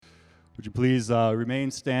Would you please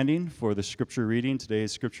remain standing for the scripture reading?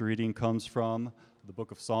 Today's scripture reading comes from the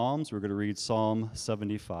book of Psalms. We're going to read Psalm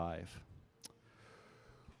 75.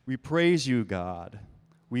 We praise you, God.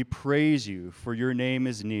 We praise you, for your name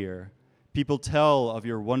is near. People tell of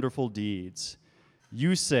your wonderful deeds.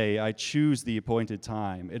 You say, I choose the appointed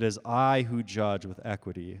time. It is I who judge with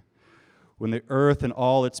equity. When the earth and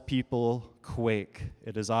all its people quake,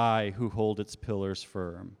 it is I who hold its pillars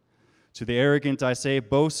firm. To the arrogant I say,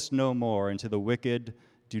 boast no more, and to the wicked,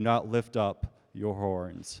 do not lift up your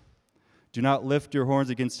horns. Do not lift your horns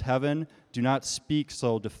against heaven. Do not speak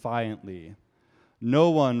so defiantly. No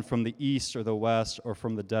one from the east or the west or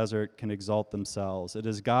from the desert can exalt themselves. It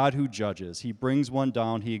is God who judges. He brings one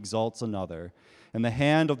down, he exalts another. And the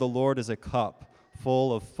hand of the Lord is a cup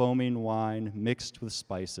full of foaming wine mixed with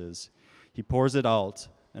spices. He pours it out,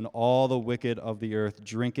 and all the wicked of the earth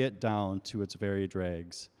drink it down to its very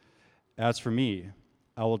dregs. As for me,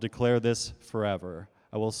 I will declare this forever.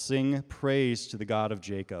 I will sing praise to the God of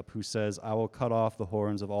Jacob, who says, I will cut off the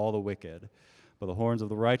horns of all the wicked, but the horns of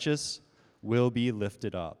the righteous will be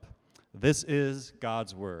lifted up. This is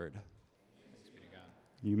God's word. Thanks be to God.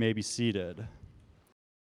 You may be seated.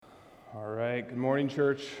 All right. Good morning,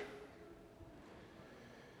 church.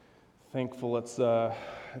 Thankful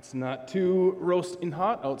it's not too roasting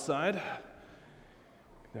hot outside.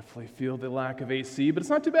 Definitely feel the lack of AC, but it's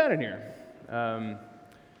not too bad in here.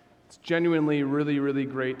 It's genuinely really, really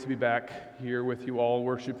great to be back here with you all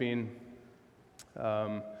worshiping.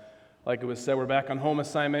 Like it was said, we're back on home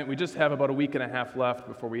assignment. We just have about a week and a half left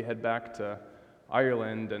before we head back to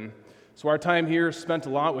Ireland. And so our time here is spent a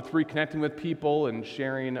lot with reconnecting with people and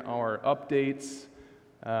sharing our updates,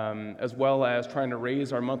 as well as trying to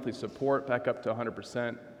raise our monthly support back up to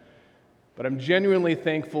 100%. But I'm genuinely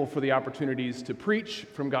thankful for the opportunities to preach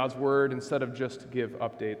from God's Word instead of just give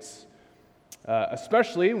updates,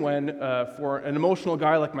 especially when, for an emotional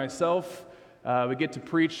guy like myself, we get to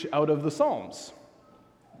preach out of the Psalms.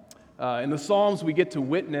 In the Psalms, we get to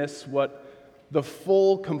witness what the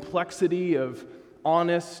full complexity of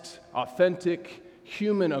honest, authentic,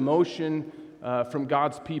 human emotion from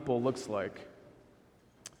God's people looks like.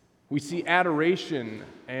 We see adoration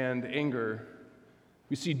and anger.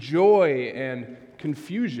 We see joy and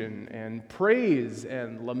confusion and praise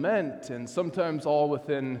and lament, and sometimes all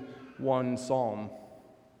within one psalm.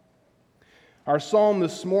 Our psalm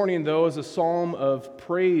this morning, though, is a psalm of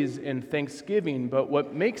praise and thanksgiving, but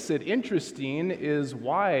what makes it interesting is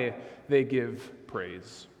why they give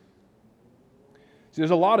praise. See,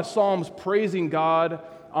 there's a lot of psalms praising God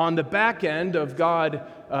on the back end of God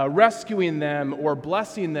rescuing them or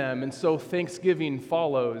blessing them, and so thanksgiving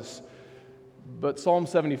follows. But Psalm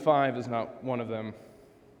 75 is not one of them.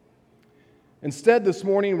 Instead, this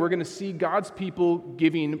morning, we're going to see God's people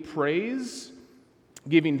giving praise,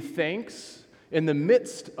 giving thanks in the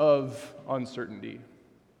midst of uncertainty.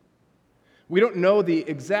 We don't know the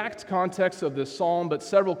exact context of this psalm, but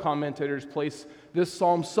several commentators place this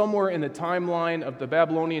psalm somewhere in the timeline of the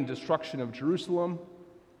Babylonian destruction of Jerusalem.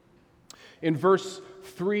 In verse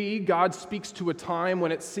 3, God speaks to a time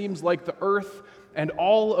when it seems like the earth and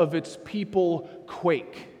all of its people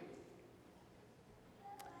quake.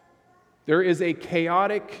 There is a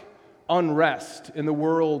chaotic unrest in the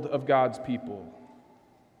world of God's people.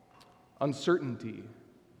 Uncertainty,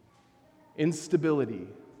 instability.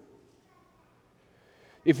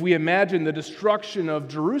 If we imagine the destruction of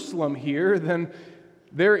Jerusalem here, then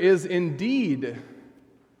there is indeed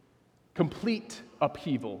complete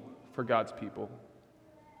upheaval for God's people.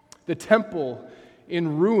 The temple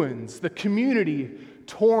in ruins, the community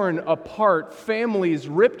torn apart, families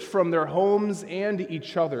ripped from their homes and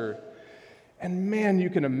each other. And man, you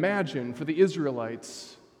can imagine for the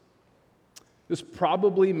Israelites, this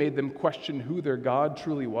probably made them question who their God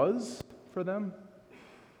truly was for them.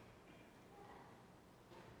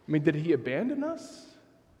 I mean, did he abandon us?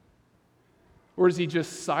 Or is he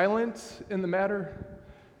just silent in the matter?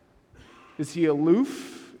 Is he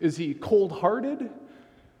aloof? Is he cold-hearted?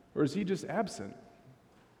 Or is he just absent?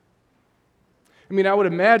 I mean, I would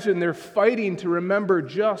imagine they're fighting to remember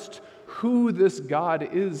just who this God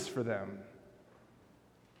is for them.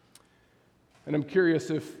 And I'm curious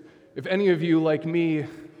if any of you, like me,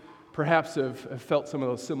 perhaps have felt some of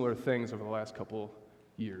those similar things over the last couple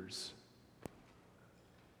years.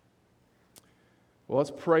 Well,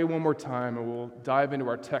 let's pray one more time, and we'll dive into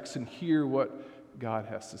our text and hear what God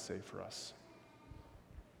has to say for us.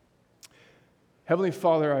 Heavenly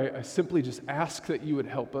Father, I simply just ask that you would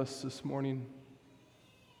help us this morning.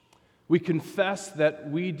 We confess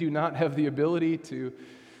that we do not have the ability to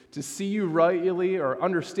see you rightly or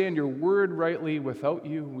understand your word rightly without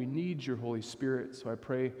you. We need your Holy Spirit. So I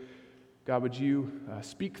pray God, would you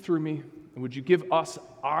speak through me? And would you give us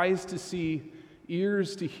eyes to see,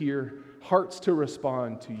 ears to hear, hearts to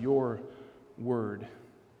respond to your word?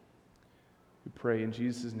 We pray in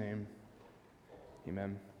Jesus' name.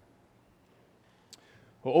 Amen.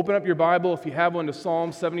 Well, open up your Bible, if you have one, to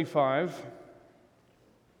Psalm 75.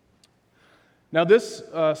 Now, this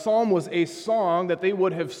psalm was a song that they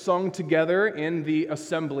would have sung together in the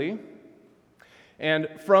assembly. And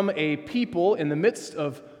from a people in the midst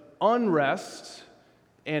of unrest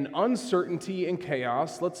and uncertainty and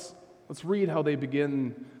chaos, let's read how they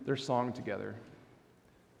begin their song together.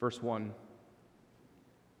 Verse 1.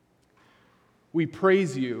 We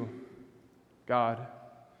praise you, God.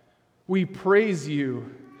 We praise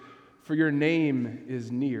you, for your name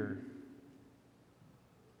is near.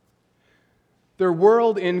 Their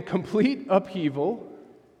world in complete upheaval,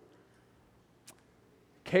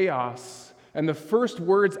 chaos, and the first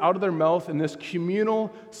words out of their mouth in this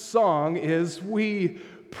communal song is, we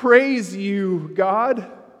praise you,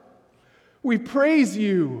 God. We praise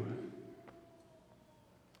you.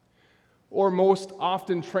 Or most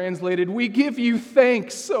often translated, we give you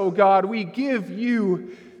thanks, oh God. We give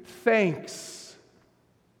you thanks.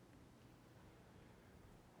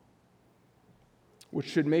 Which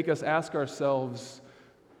should make us ask ourselves,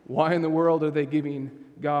 why in the world are they giving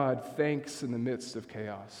God thanks in the midst of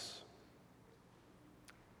chaos?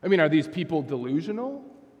 I mean, are these people delusional?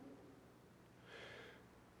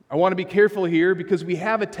 I want to be careful here because we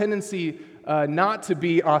have a tendency not to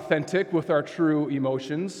be authentic with our true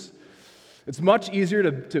emotions. It's much easier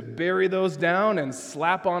to bury those down and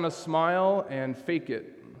slap on a smile and fake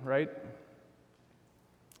it, right?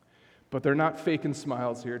 But they're not faking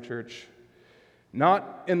smiles here, church.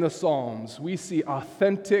 Not in the Psalms. We see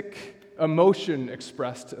authentic emotion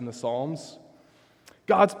expressed in the Psalms.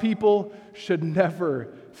 God's people should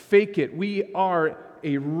never fake it. We are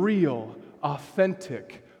a real,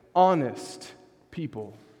 authentic, honest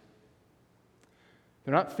people.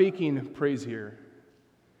 They're not faking praise here.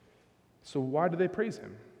 So why do they praise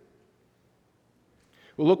him?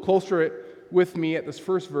 Well, look closer with me at this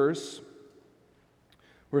first verse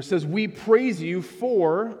where it says, we praise you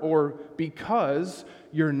for, or because,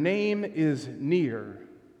 your name is near.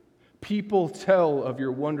 People tell of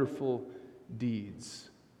your wonderful deeds.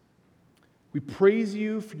 We praise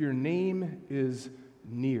you for your name is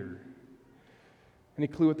near. Any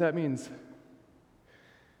clue what that means?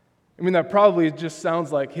 I mean, that probably just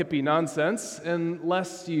sounds like hippie nonsense,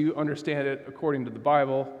 unless you understand it according to the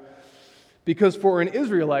Bible. Because for an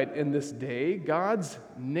Israelite in this day, God's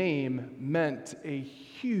name meant a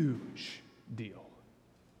huge deal.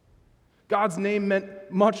 God's name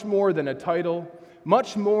meant much more than a title,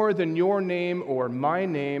 much more than your name or my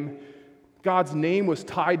name. God's name was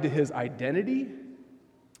tied to his identity.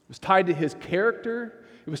 It was tied to his character.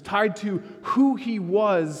 It was tied to who he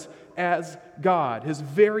was as God, his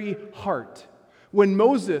very heart. When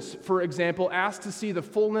Moses, for example, asked to see the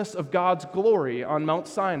fullness of God's glory on Mount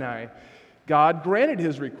Sinai, God granted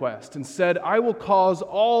his request and said, I will cause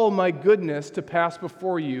all my goodness to pass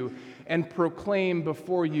before you and proclaim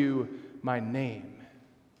before you my name.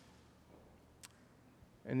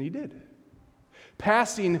 And he did.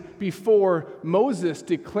 Passing before Moses,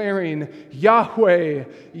 declaring, Yahweh,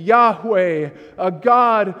 Yahweh, a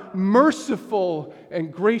God merciful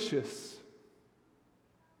and gracious,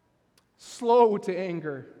 slow to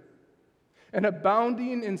anger, and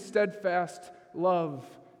abounding in steadfast love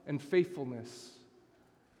and faithfulness,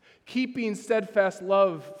 keeping steadfast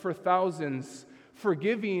love for thousands,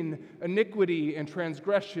 forgiving iniquity and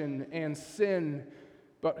transgression and sin,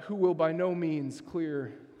 but who will by no means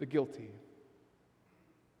clear the guilty.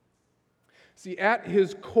 See, at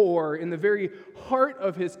his core, in the very heart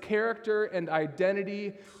of his character and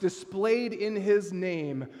identity, displayed in his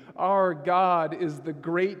name, our God is the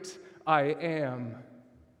great I am,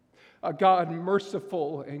 a God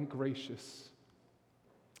merciful and gracious,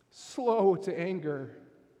 slow to anger,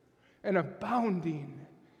 and abounding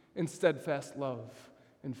in steadfast love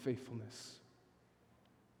and faithfulness.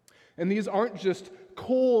 And these aren't just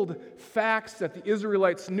cold facts that the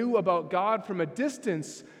Israelites knew about God from a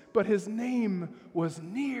distance, but his name was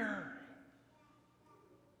near.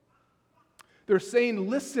 They're saying,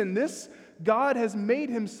 listen, this God has made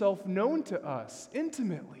himself known to us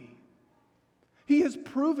intimately. He has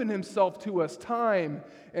proven himself to us time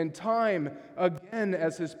and time again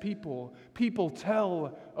as his people. People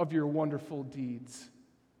tell of your wonderful deeds.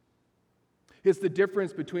 It's the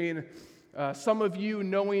difference between some of you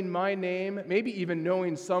knowing my name, maybe even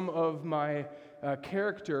knowing some of my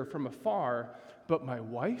character from afar, but my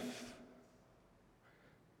wife,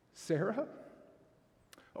 Sarah,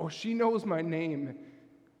 oh, she knows my name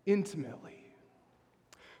intimately.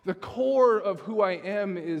 The core of who I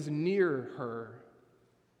am is near her.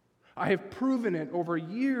 I have proven it over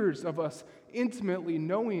years of us intimately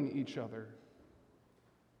knowing each other.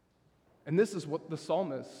 And this is what the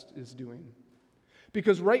psalmist is doing.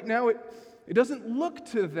 Because right now it doesn't look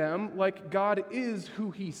to them like God is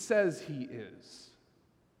who he says he is.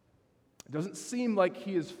 It doesn't seem like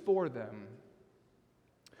he is for them.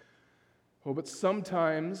 Oh, but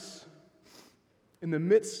sometimes, in the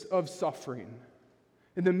midst of suffering,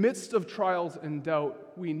 in the midst of trials and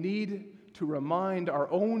doubt, we need to remind our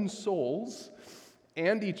own souls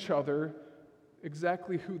and each other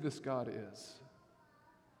exactly who this God is.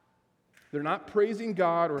 They're not praising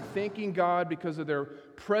God or thanking God because of their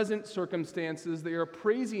present circumstances. They are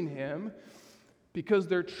praising him because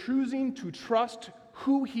they're choosing to trust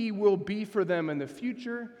who he will be for them in the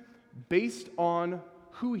future based on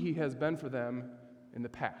who he has been for them in the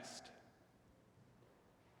past.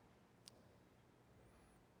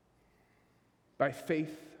 By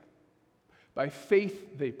faith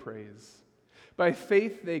they praise. By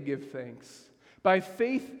faith they give thanks. By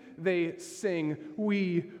faith they sing,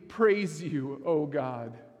 "We praise you, O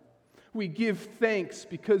God. We give thanks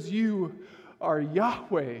because you are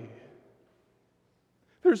Yahweh.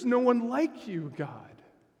 There's no one like you, God.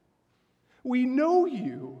 We know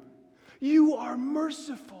you. You are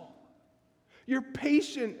merciful. You're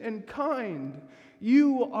patient and kind.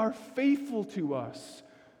 You are faithful to us.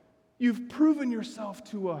 You've proven yourself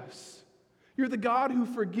to us. You're the God who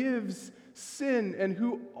forgives sin and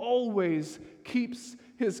who always keeps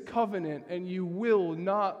his covenant, and you will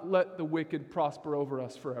not let the wicked prosper over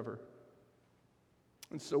us forever."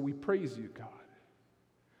 And so we praise you, God.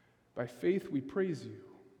 By faith we praise you.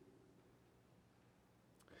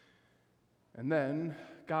 And then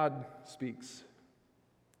God speaks.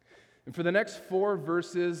 And for the next 4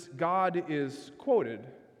 verses, God is quoted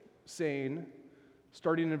saying,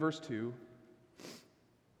 starting in verse 2,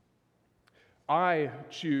 "I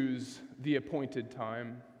choose the appointed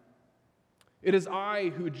time. It is I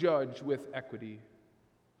who judge with equity.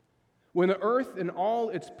 When the earth and all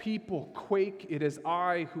its people quake, it is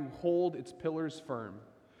I who hold its pillars firm.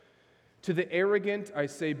 To the arrogant I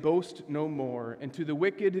say, boast no more, and to the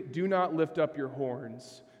wicked, do not lift up your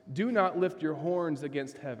horns. Do not lift your horns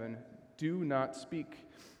against heaven. Do not speak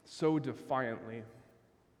so defiantly."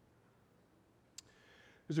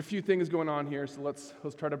 There's a few things going on here, so let's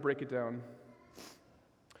try to break it down.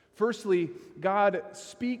 Firstly, God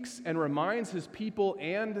speaks and reminds his people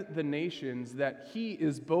and the nations that he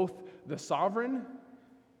is both the sovereign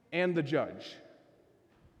and the judge.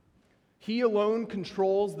 He alone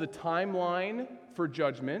controls the timeline for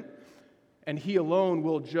judgment, and he alone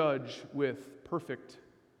will judge with perfect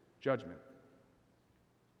judgment.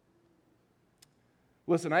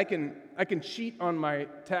 Listen, I can cheat on my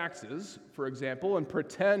taxes, for example, and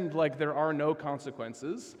pretend like there are no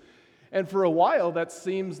consequences. And for a while, that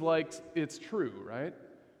seems like it's true, right?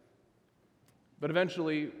 But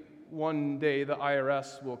eventually, one day, the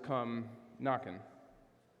IRS will come knocking.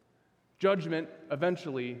 Judgment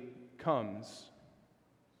eventually comes.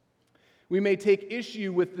 We may take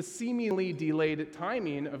issue with the seemingly delayed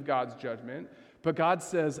timing of God's judgment, but God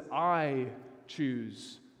says, "I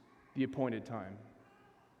choose the appointed time."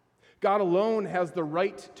 God alone has the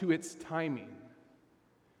right to its timing.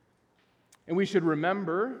 And we should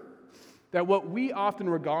remember that what we often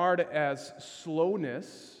regard as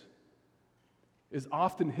slowness is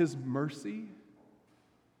often his mercy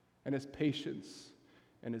and his patience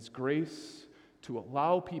and his grace to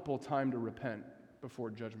allow people time to repent before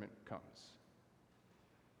judgment comes.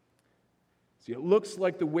 See, it looks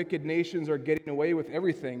like the wicked nations are getting away with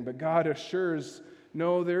everything, but God assures,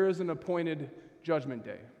 no, there is an appointed judgment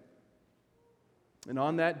day. And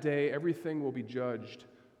on that day, everything will be judged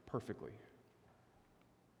perfectly.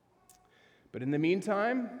 But in the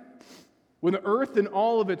meantime, when the earth and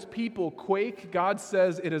all of its people quake, God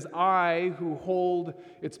says, "It is I who hold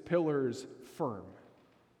its pillars firm."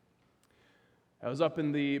 I was up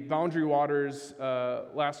in the Boundary Waters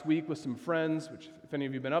last week with some friends, which, if any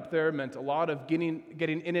of you have been up there, meant a lot of getting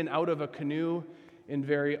in and out of a canoe in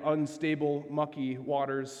very unstable, mucky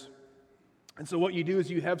waters. And so what you do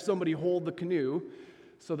is you have somebody hold the canoe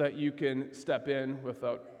so that you can step in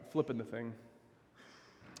without flipping the thing.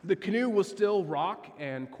 The canoe will still rock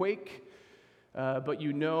and quake, but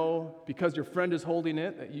you know, because your friend is holding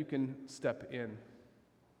it, that you can step in.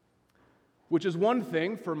 Which is one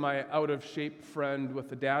thing for my out-of-shape friend with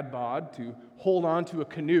the dad bod to hold on to a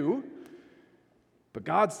canoe. But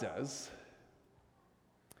God says,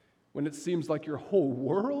 when it seems like your whole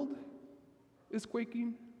world is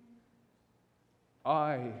quaking,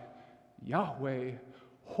 I, Yahweh,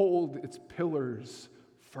 hold its pillars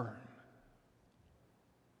firm.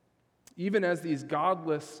 Even as these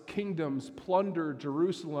godless kingdoms plunder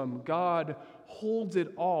Jerusalem, God holds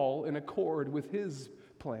it all in accord with his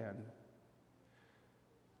plan.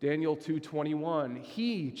 Daniel 2:21,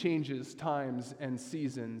 he changes times and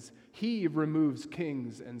seasons. He removes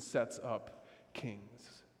kings and sets up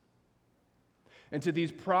kings. And to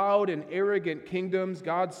these proud and arrogant kingdoms,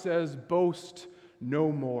 God says, boast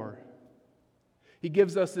no more. He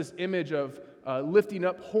gives us this image of lifting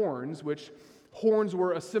up horns, which horns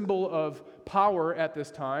were a symbol of power at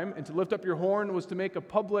this time, and to lift up your horn was to make a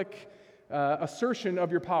public assertion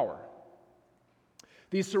of your power.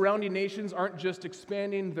 These surrounding nations aren't just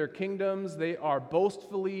expanding their kingdoms, they are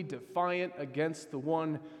boastfully defiant against the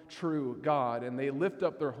one true God, and they lift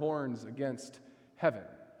up their horns against heaven.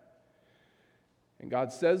 And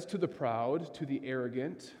God says to the proud, to the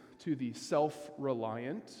arrogant, to the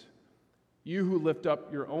self-reliant, you who lift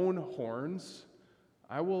up your own horns,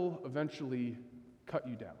 I will eventually cut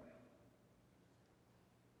you down.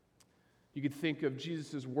 You could think of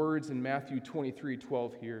Jesus' words in Matthew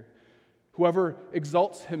 23:12 here. Whoever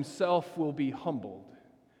exalts himself will be humbled,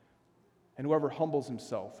 and whoever humbles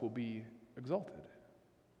himself will be exalted.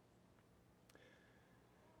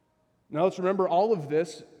 Now let's remember all of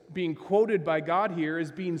this being quoted by God here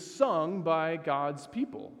is being sung by God's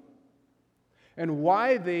people. And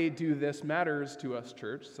why they do this matters to us,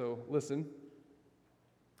 church, so listen.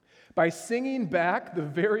 By singing back the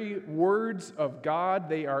very words of God,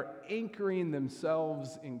 they are anchoring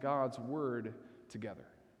themselves in God's word together.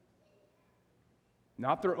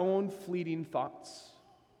 Not their own fleeting thoughts,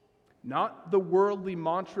 not the worldly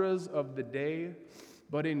mantras of the day,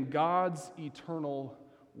 but in God's eternal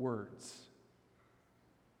words.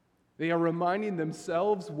 They are reminding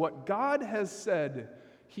themselves what God has said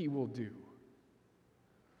he will do.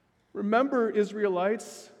 Remember,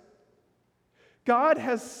 Israelites, God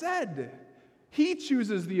has said he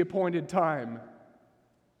chooses the appointed time.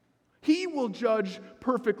 He will judge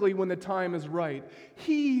perfectly when the time is right.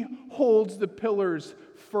 He holds the pillars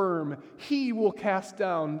firm. He will cast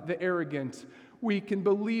down the arrogant. We can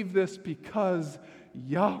believe this because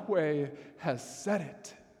Yahweh has said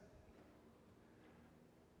it.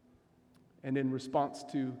 And in response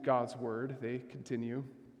to God's word, they continue.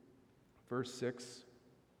 Verse 6.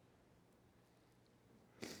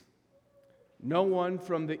 No one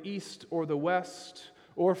from the east or the west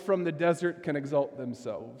or from the desert can exalt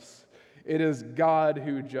themselves. It is God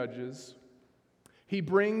who judges. He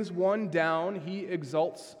brings one down, he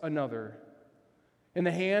exalts another. In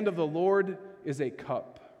the hand of the Lord is a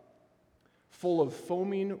cup full of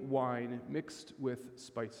foaming wine mixed with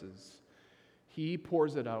spices. He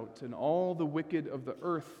pours it out, and all the wicked of the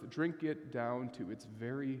earth drink it down to its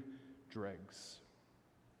very dregs.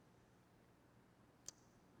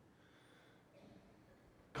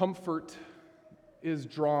 Comfort is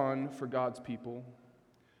drawn for God's people.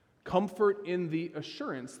 Comfort in the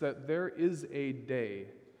assurance that there is a day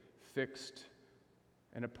fixed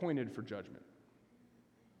and appointed for judgment.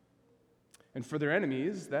 And for their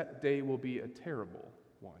enemies, that day will be a terrible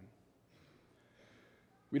one.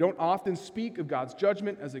 We don't often speak of God's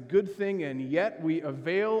judgment as a good thing, and yet we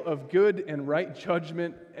avail of good and right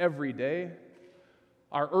judgment every day.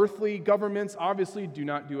 Our earthly governments obviously do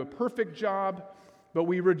not do a perfect job, but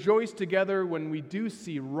we rejoice together when we do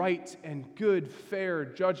see right and good, fair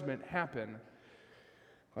judgment happen.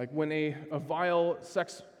 Like when a vile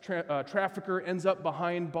sex trafficker ends up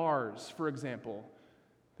behind bars, for example,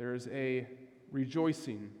 there's a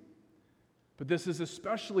rejoicing. But this is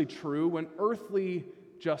especially true when earthly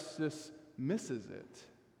justice misses it.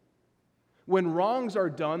 When wrongs are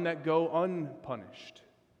done that go unpunished.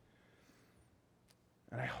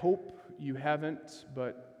 And I hope you haven't,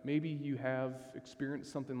 but maybe you have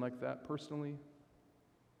experienced something like that personally.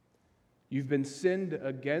 You've been sinned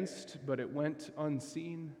against, but it went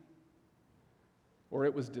unseen, or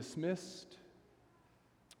it was dismissed,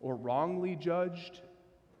 or wrongly judged.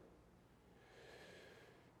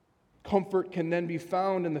 Comfort can then be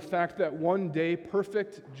found in the fact that one day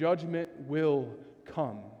perfect judgment will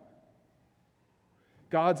come.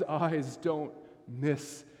 God's eyes don't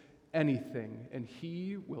miss anything, and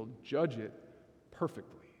He will judge it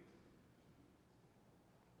perfectly.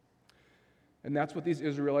 And that's what these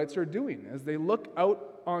Israelites are doing as they look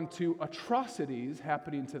out onto atrocities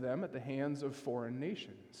happening to them at the hands of foreign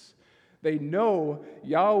nations. They know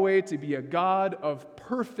Yahweh to be a God of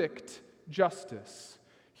perfect justice.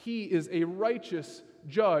 He is a righteous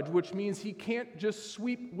judge, which means He can't just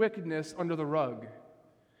sweep wickedness under the rug.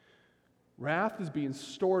 Wrath is being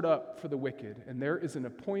stored up for the wicked, and there is an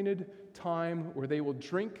appointed time where they will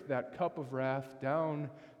drink that cup of wrath down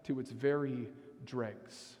to its very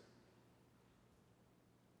dregs.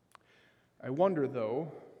 I wonder,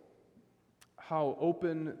 though, how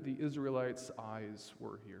open the Israelites' eyes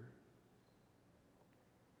were here.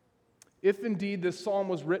 If indeed this psalm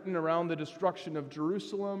was written around the destruction of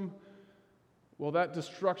Jerusalem, well, that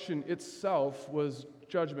destruction itself was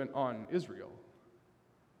judgment on Israel.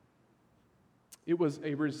 It was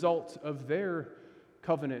a result of their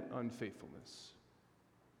covenant unfaithfulness.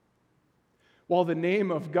 While the name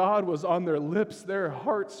of God was on their lips, their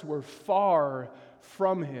hearts were far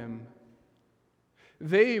from Him.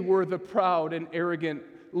 They were the proud and arrogant,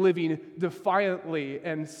 living defiantly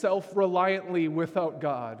and self-reliantly without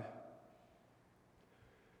God.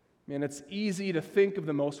 Man, it's easy to think of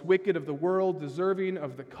the most wicked of the world deserving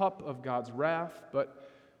of the cup of God's wrath, but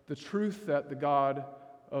the truth that the God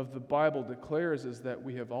of the Bible declares is that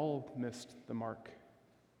we have all missed the mark.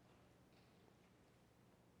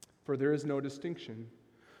 For there is no distinction.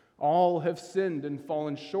 All have sinned and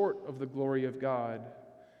fallen short of the glory of God,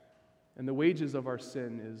 and the wages of our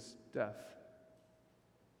sin is death.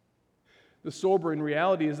 The sobering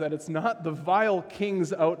reality is that it's not the vile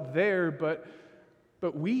kings out there, but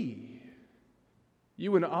we,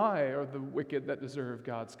 you and I, are the wicked that deserve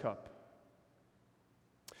God's cup.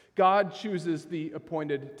 God chooses the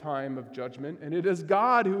appointed time of judgment, and it is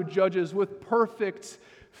God who judges with perfect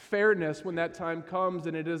fairness when that time comes,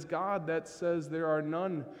 and it is God that says there are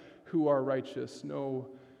none who are righteous, no,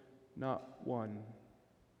 not one.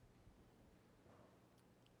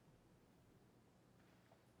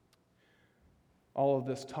 All of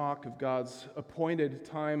this talk of God's appointed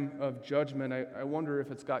time of judgment, I wonder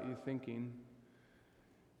if it's got you thinking.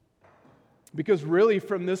 Because really,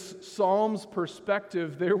 from this psalm's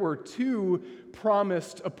perspective, there were two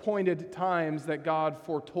promised appointed times that God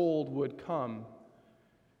foretold would come.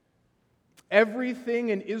 Everything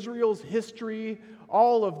in Israel's history,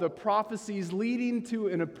 all of the prophecies leading to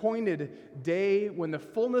an appointed day when the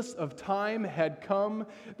fullness of time had come,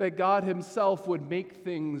 that God Himself would make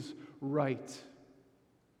things right.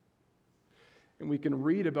 And we can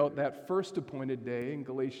read about that first appointed day in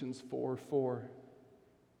Galatians 4:4.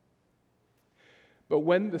 But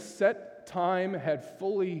when the set time had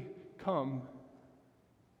fully come,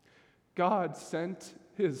 God sent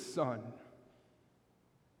His Son,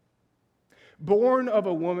 born of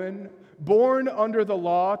a woman, born under the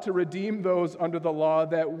law to redeem those under the law,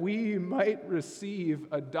 that we might receive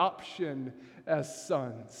adoption as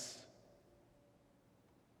sons.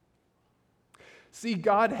 See,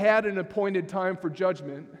 God had an appointed time for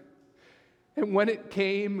judgment, and when it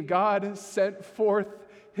came, God sent forth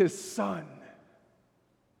His Son.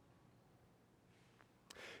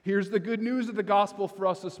 Here's the good news of the gospel for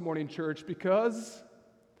us this morning, church, because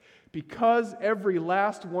every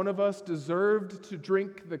last one of us deserved to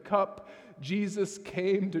drink the cup, Jesus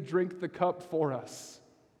came to drink the cup for us.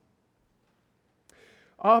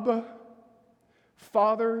 Abba,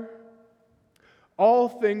 Father, all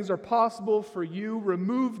things are possible for you.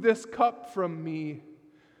 Remove this cup from me,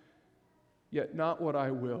 yet not what I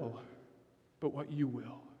will, but what you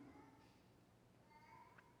will.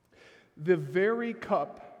 The very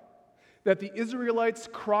cup that the Israelites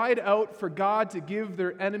cried out for God to give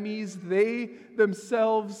their enemies, they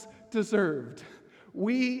themselves deserved.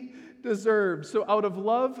 We deserved. So out of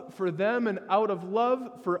love for them and out of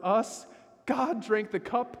love for us, God drank the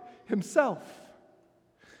cup Himself.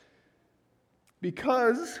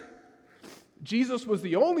 Because Jesus was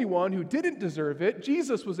the only one who didn't deserve it,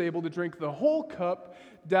 Jesus was able to drink the whole cup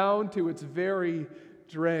down to its very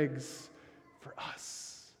dregs for us.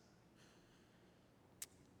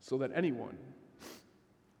 So that anyone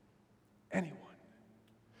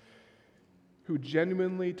who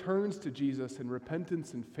genuinely turns to Jesus in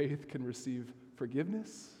repentance and faith can receive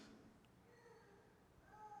forgiveness.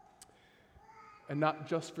 And not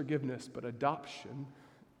just forgiveness, but adoption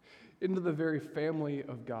into the very family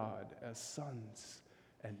of God as sons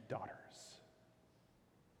and daughters.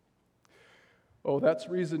 Oh, that's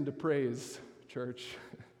reason to praise, church.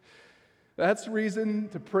 That's reason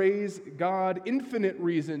to praise God, infinite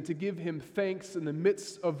reason to give Him thanks in the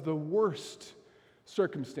midst of the worst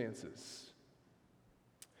circumstances.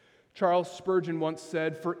 Charles Spurgeon once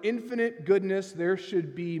said, "For infinite goodness there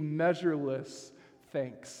should be measureless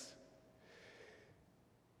thanks."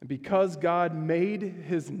 And because God made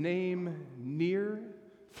His name near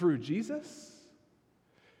through Jesus,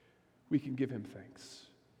 we can give Him thanks.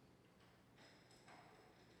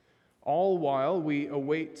 All while we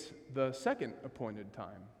await the second appointed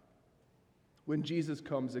time, when Jesus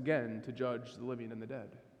comes again to judge the living and the dead.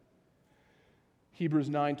 Hebrews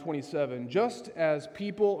 9:27, just as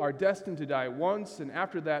people are destined to die once and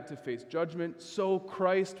after that to face judgment, so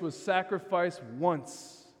Christ was sacrificed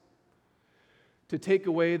once to take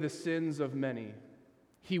away the sins of many.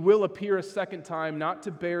 He will appear a second time, not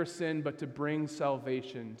to bear sin, but to bring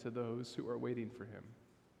salvation to those who are waiting for him.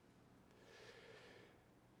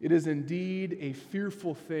 It is indeed a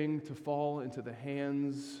fearful thing to fall into the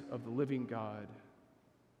hands of the living God.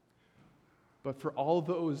 But for all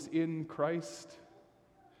those in Christ,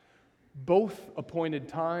 both appointed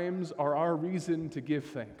times are our reason to give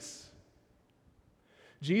thanks.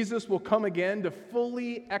 Jesus will come again to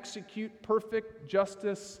fully execute perfect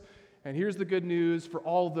justice. And here's the good news for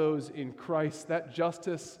all those in Christ: that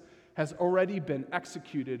justice has already been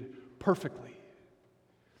executed perfectly.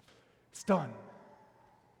 It's done.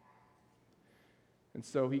 And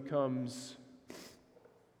so he comes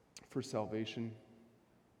for salvation.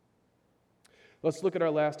 Let's look at our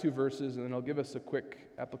last two verses, and then I'll give us a quick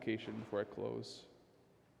application before I close.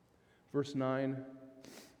 Verse 9.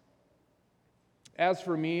 As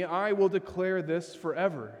for me, I will declare this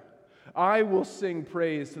forever. I will sing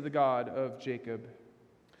praise to the God of Jacob,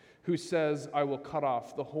 who says, I will cut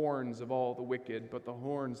off the horns of all the wicked, but the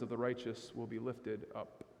horns of the righteous will be lifted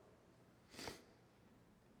up.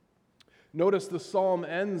 Notice the psalm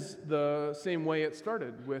ends the same way it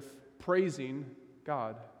started, with praising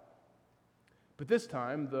God. But this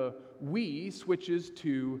time, the we switches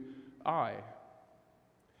to I.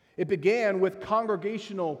 It began with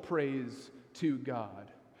congregational praise to God.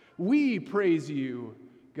 We praise you,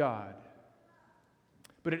 God.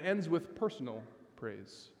 But it ends with personal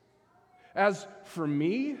praise. As for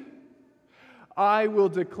me, I will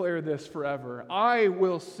declare this forever. I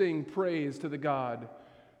will sing praise to the God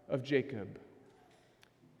of Jacob,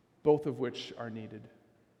 both of which are needed.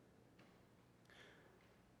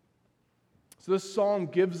 So this psalm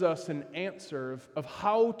gives us an answer of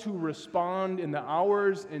how to respond in the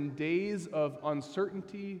hours and days of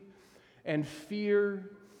uncertainty and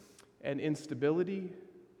fear and instability.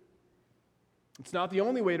 It's not the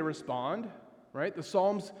only way to respond, right? The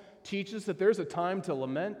Psalms teach us that there's a time to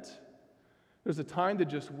lament. There's a time to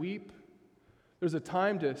just weep. There's a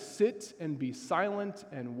time to sit and be silent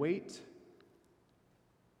and wait.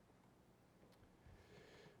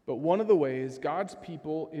 But one of the ways God's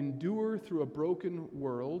people endure through a broken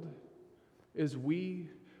world is we,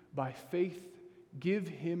 by faith, give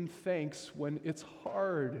him thanks when it's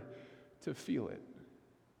hard to feel it.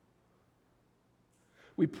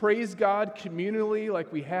 We praise God communally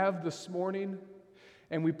like we have this morning,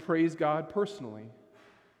 and we praise God personally.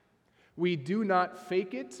 We do not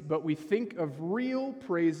fake it, but we think of real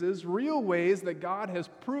praises, real ways that God has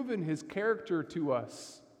proven his character to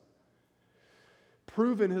us,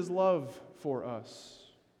 proven his love for us.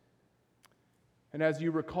 And as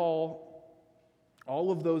you recall,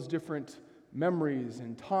 all of those different memories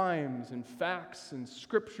and times and facts and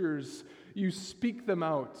scriptures, you speak them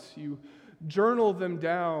out, you journal them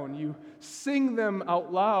down, you sing them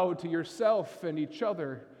out loud to yourself and each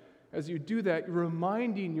other. As you do that, you're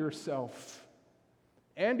reminding yourself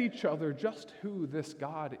and each other just who this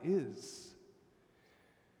God is.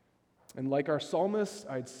 And like our psalmist,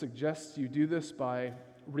 I'd suggest you do this by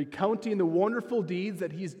recounting the wonderful deeds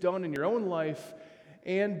that he's done in your own life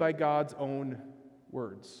and by God's own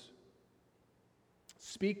words.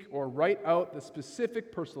 Speak or write out the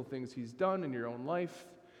specific personal things he's done in your own life,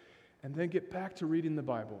 and then get back to reading the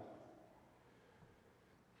Bible.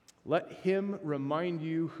 Let him remind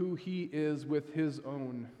you who he is with his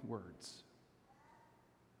own words.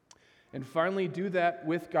 And finally, do that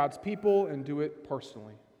with God's people and do it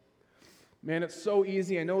personally. Man, it's so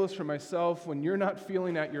easy. I know this for myself. When you're not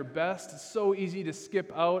feeling at your best, it's so easy to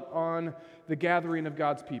skip out on the gathering of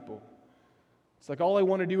God's people. It's like all I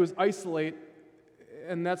want to do is isolate,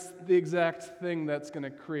 and that's the exact thing that's going to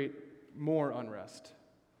create more unrest.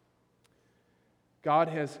 God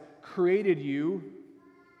has created you,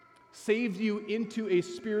 saved you into a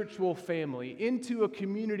spiritual family, into a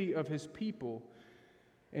community of his people,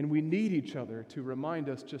 and we need each other to remind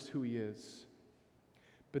us just who he is.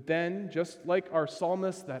 But then, just like our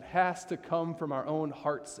psalmist, that has to come from our own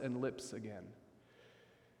hearts and lips again.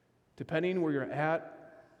 Depending where you're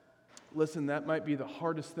at, listen, that might be the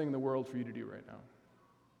hardest thing in the world for you to do right now.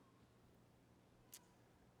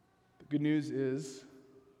 The good news is,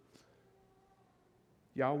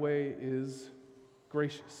 Yahweh is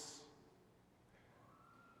gracious.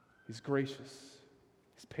 He's gracious.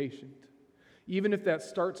 He's patient. Even if that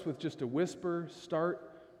starts with just a whisper, start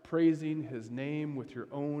praising his name with your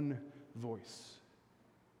own voice.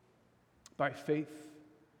 By faith,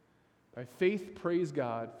 praise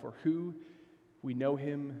God for who we know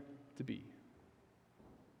him to be.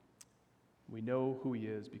 We know who he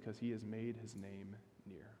is because he has made his name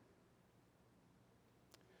near.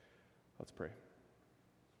 Let's pray.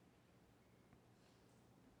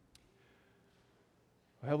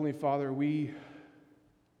 Heavenly Father, we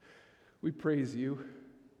praise you.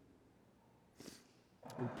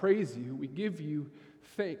 We praise you. We give you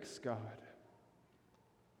thanks, God.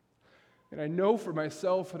 And I know for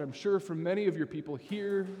myself, and I'm sure for many of your people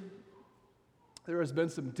here, there has been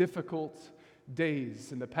some difficult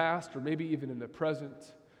days in the past, or maybe even in the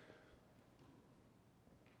present.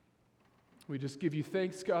 We just give you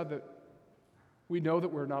thanks, God, that we know that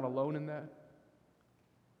we're not alone in that.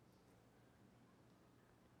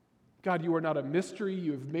 God, you are not a mystery.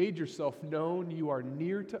 You have made yourself known. You are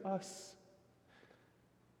near to us.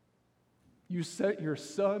 You sent your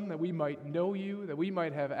Son that we might know you, that we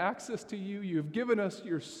might have access to you. You have given us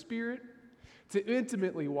your Spirit to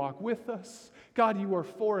intimately walk with us. God, you are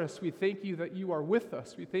for us. We thank you that you are with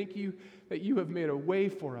us. We thank you that you have made a way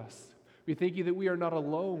for us. We thank you that we are not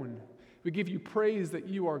alone. We give you praise that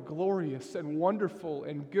you are glorious and wonderful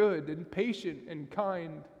and good and patient and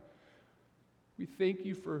kind. We thank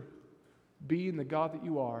you for being the God that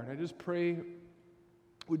you are. And I just pray,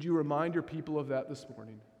 would you remind your people of that this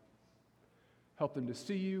morning? Help them to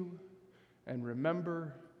see you and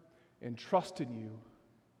remember and trust in you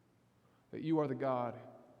that you are the God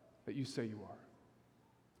that you say you are.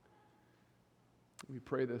 We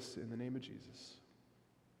pray this in the name of Jesus.